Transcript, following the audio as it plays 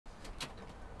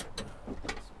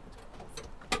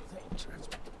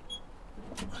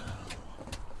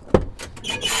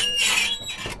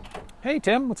Hey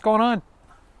Tim, what's going on?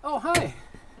 Oh, hi.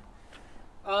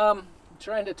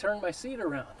 Trying to turn my seat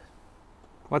around.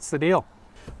 What's the deal?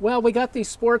 Well, we got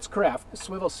these Sportscraft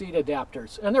Swivel Seat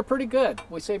adapters, and they're pretty good.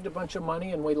 We saved a bunch of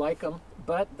money and we like them,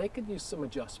 but they could use some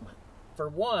adjustment. For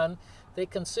one, they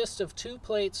consist of two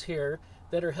plates here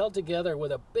that are held together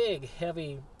with a big,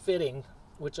 heavy fitting,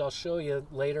 which I'll show you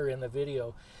later in the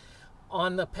video.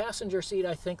 On the passenger seat,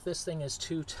 I think this thing is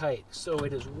too tight, so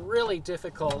it is really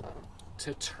difficult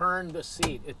to turn the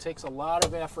seat. It takes a lot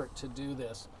of effort to do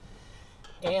this.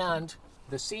 And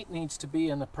the seat needs to be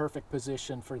in the perfect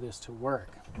position for this to work.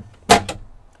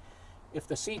 If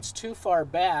the seat's too far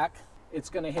back, it's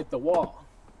going to hit the wall.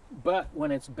 But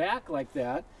when it's back like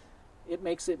that, it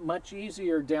makes it much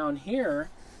easier down here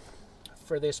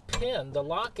for this pin, the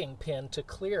locking pin, to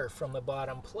clear from the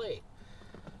bottom plate.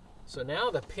 So now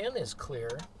the pin is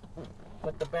clear,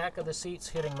 but the back of the seat's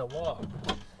hitting the wall.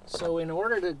 So in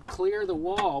order to clear the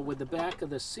wall with the back of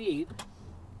the seat,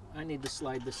 I need to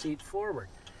slide the seat forward.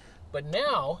 But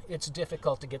now it's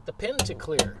difficult to get the pin to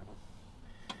clear.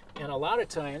 And a lot of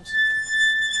times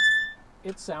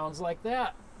it sounds like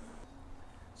that.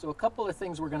 So a couple of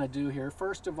things we're going to do here.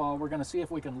 First of all, we're going to see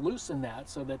if we can loosen that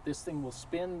so that this thing will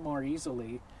spin more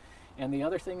easily. And the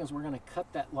other thing is we're going to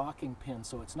cut that locking pin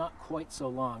so it's not quite so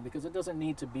long, because it doesn't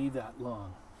need to be that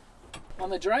long. On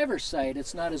the driver's side,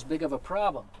 it's not as big of a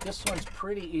problem. This one's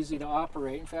pretty easy to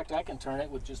operate. In fact, I can turn it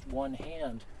with just one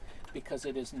hand because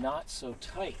it is not so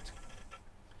tight.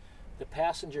 The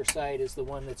passenger side is the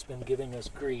one that's been giving us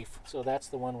grief, so that's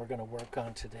the one we're going to work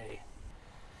on today.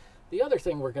 The other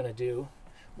thing we're going to do,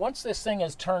 once this thing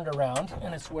is turned around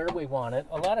and it's where we want it,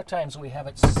 a lot of times we have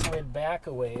it slid back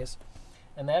a ways,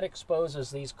 and that exposes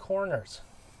these corners.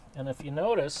 And if you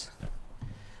notice,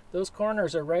 those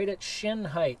corners are right at shin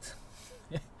height.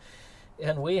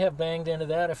 And we have banged into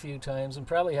that a few times and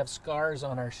probably have scars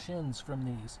on our shins from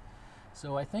these.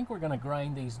 So I think we're going to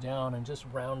grind these down and just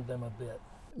round them a bit.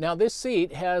 Now this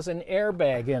seat has an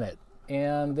airbag in it,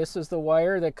 and this is the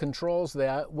wire that controls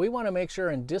that. We want to make sure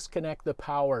and disconnect the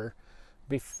power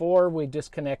before we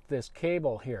disconnect this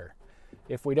cable here.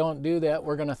 If we don't do that,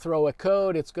 we're going to throw a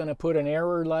code. It's going to put an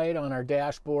error light on our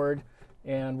dashboard,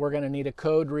 and we're going to need a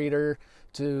code reader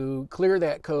to clear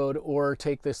that code or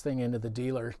take this thing into the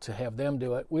dealer to have them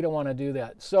do it. We don't want to do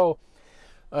that. So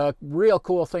a real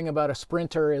cool thing about a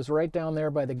Sprinter is right down there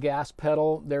by the gas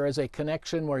pedal, there is a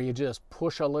connection where you just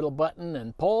push a little button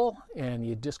and pull, and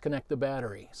you disconnect the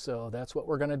battery. So that's what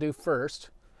we're going to do first.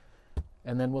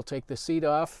 And then we'll take the seat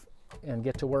off and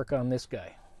get to work on this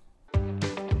guy.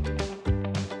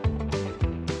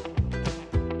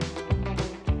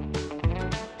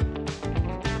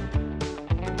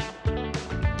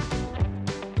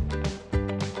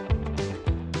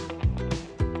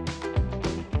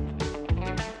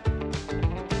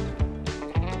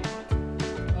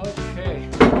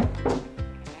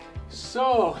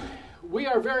 So we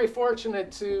are very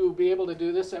fortunate to be able to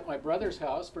do this at my brother's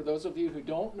house. For those of you who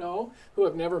don't know, who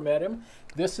have never met him,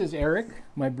 this is Eric,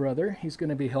 my brother. He's going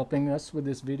to be helping us with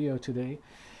this video today.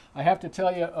 I have to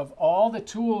tell you, of all the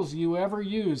tools you ever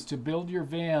use to build your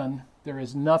van, there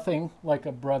is nothing like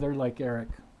a brother like Eric.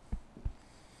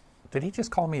 Did he just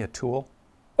call me a tool?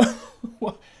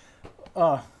 Well,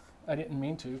 I didn't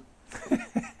mean to.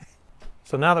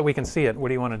 So now that we can see it, what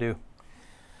do you want to do?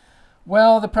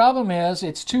 Well, the problem is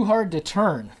it's too hard to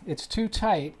turn. It's too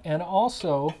tight, and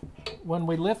also when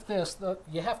we lift this,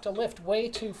 you have to lift way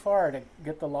too far to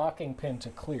get the locking pin to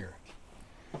clear.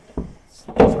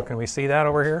 So can we see that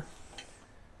over here?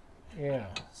 Yeah,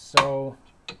 so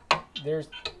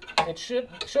it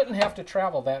shouldn't have to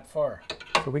travel that far.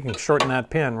 So we can shorten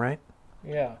that pin, right?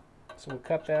 Yeah, so we'll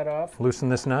cut that off. Loosen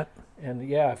this nut? And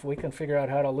yeah, if we can figure out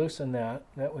how to loosen that,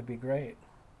 that would be great.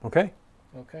 Okay.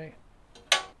 Okay.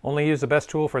 Only use the best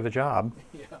tool for the job.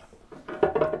 Yeah.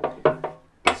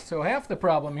 So half the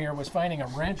problem here was finding a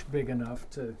wrench big enough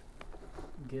to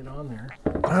get on there.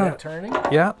 Is that turning?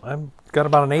 Yeah, I've got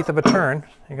about 1/8 of a turn.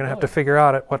 You're going to have to figure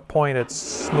out at what point it's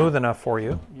smooth enough for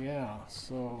you. Yeah,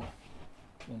 so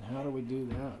then how do we do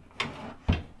that?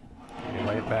 You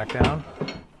lay it back down.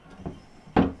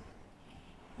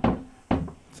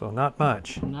 So not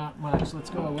much. Not much. Let's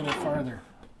go a little farther.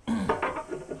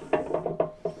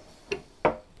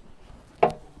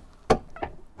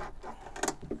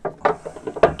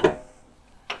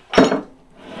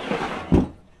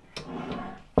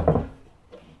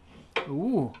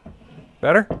 Ooh.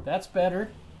 Better? That's better.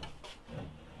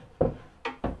 I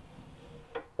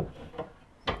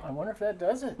wonder if that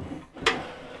does it.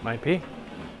 Might be.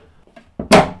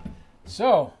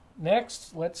 So,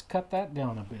 next, let's cut that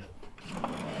down a bit.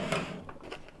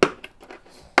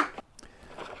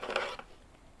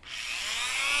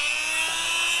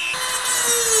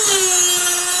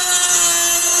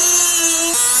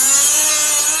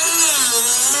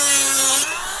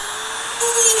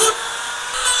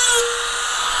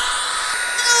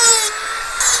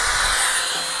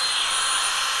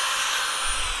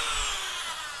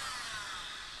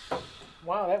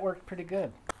 pretty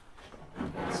good.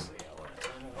 Let's see, I want to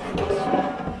turn it on.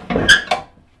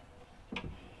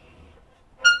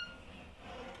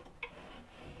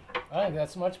 I think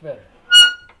that's much better.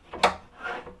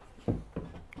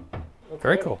 Okay.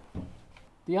 Very cool.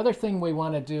 The other thing we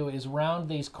want to do is round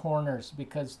these corners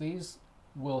because these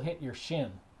will hit your shin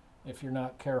if you're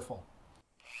not careful.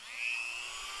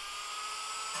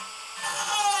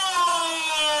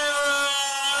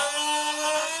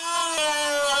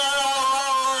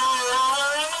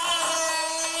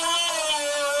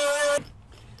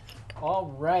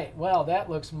 All right, well, that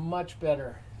looks much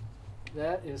better.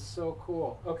 That is so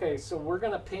cool. Okay, so we're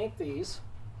going to paint these.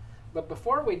 But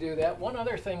before we do that, one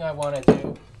other thing I want to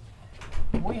do,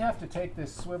 we have to take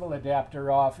this swivel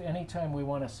adapter off anytime we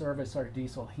want to service our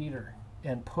diesel heater.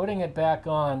 And putting it back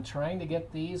on, trying to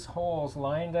get these holes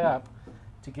lined up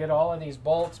to get all of these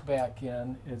bolts back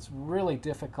in, it's really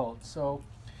difficult. So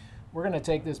we're going to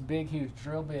take this big, huge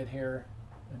drill bit here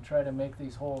and try to make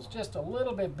these holes just a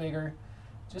little bit bigger,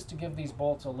 just to give these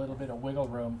bolts a little bit of wiggle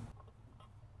room.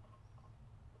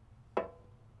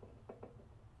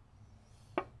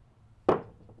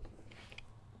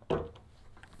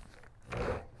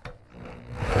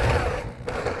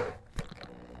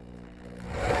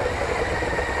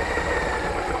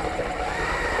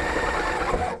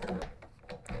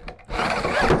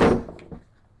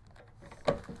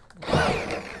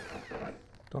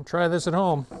 Don't try this at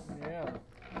home. Yeah.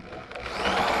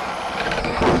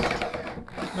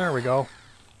 There we go.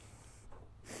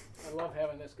 I love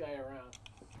having this guy around.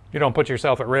 You don't put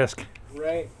yourself at risk.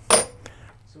 Right.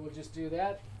 So we'll just do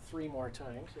that 3 more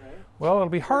times, right? Well, it'll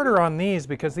be harder on these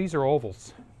because these are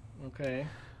ovals. Okay.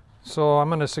 So I'm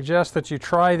going to suggest that you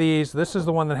try these. This is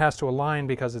the one that has to align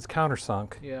because it's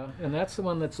countersunk. Yeah, and that's the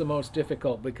one that's the most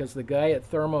difficult because the guy at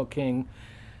Thermo King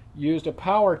used a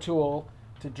power tool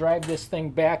to drive this thing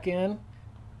back in.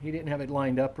 He didn't have it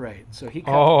lined up right. So he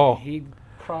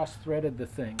cross-threaded the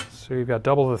thing. So you've got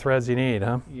double the threads you need,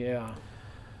 huh? Yeah.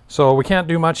 So we can't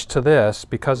do much to this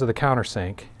because of the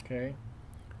countersink. Okay.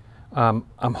 I'm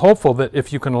hopeful that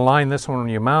if you can align this one when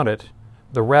you mount it,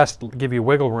 the rest will give you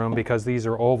wiggle room because these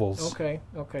are ovals. Okay,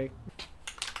 okay.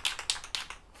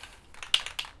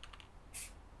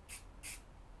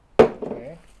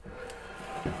 Okay.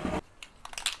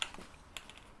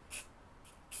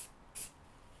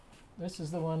 This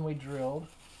is the one we drilled.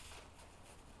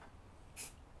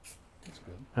 That's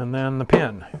good. And then the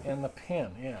pin. And the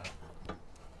pin, yeah.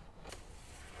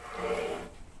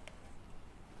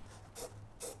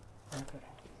 Okay.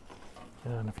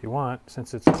 And if you want,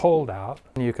 since it's cold out,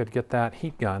 you could get that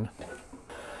heat gun.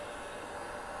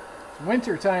 It's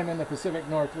winter time in the Pacific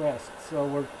Northwest, so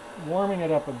we're warming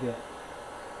it up a bit.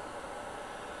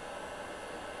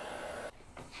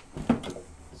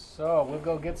 So we'll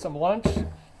go get some lunch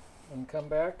and come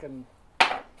back and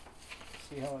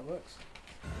see how it looks.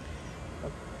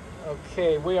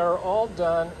 Okay, we are all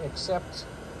done except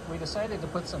we decided to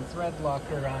put some thread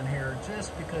locker on here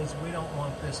just because we don't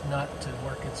want this nut to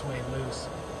work its way loose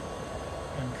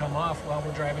and come off while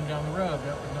we're driving down the road.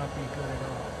 That would not be good at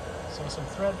all. So some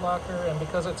thread locker, and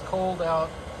because it's cold out,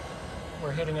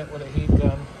 we're hitting it with a heat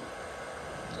gun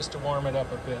just to warm it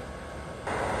up a bit.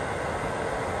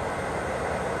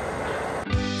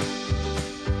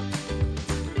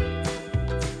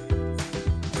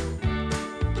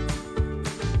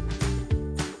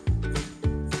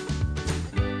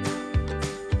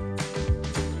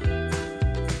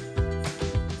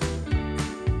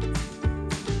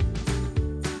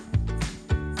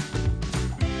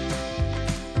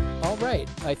 Right,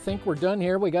 I think we're done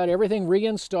here. We got everything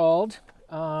reinstalled,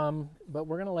 but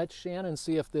we're going to let Shannon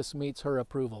see if this meets her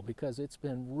approval because it's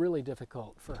been really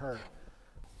difficult for her.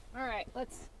 All right,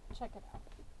 let's check it out.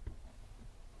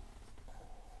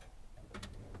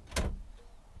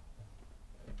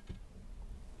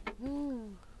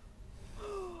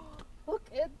 Look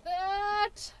at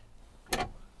that!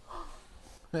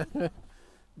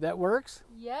 That works?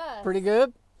 Yes. Pretty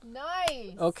good?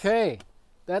 Nice. Okay.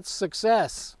 That's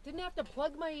success. Didn't have to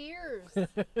plug my ears.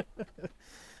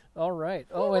 All right.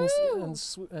 Oh, and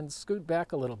scoot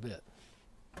back a little bit.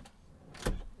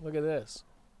 Look at this.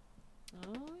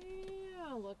 Oh,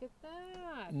 yeah. Look at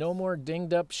that. No more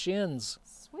dinged up shins.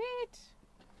 Sweet.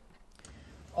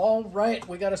 All right.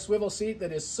 We got a swivel seat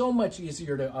that is so much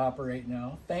easier to operate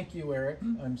now. Thank you, Eric.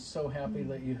 I'm so happy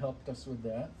that you helped us with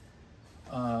that.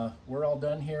 We're all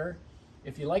done here.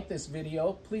 If you like this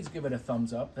video, please give it a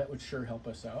thumbs up. That would sure help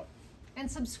us out. And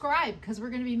subscribe, because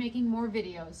we're going to be making more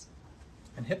videos.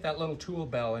 And hit that little tool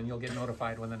bell and you'll get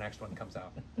notified when the next one comes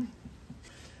out.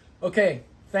 Okay,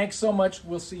 thanks so much.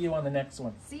 We'll see you on the next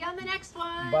one. See you on the next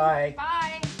one. Bye.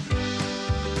 Bye.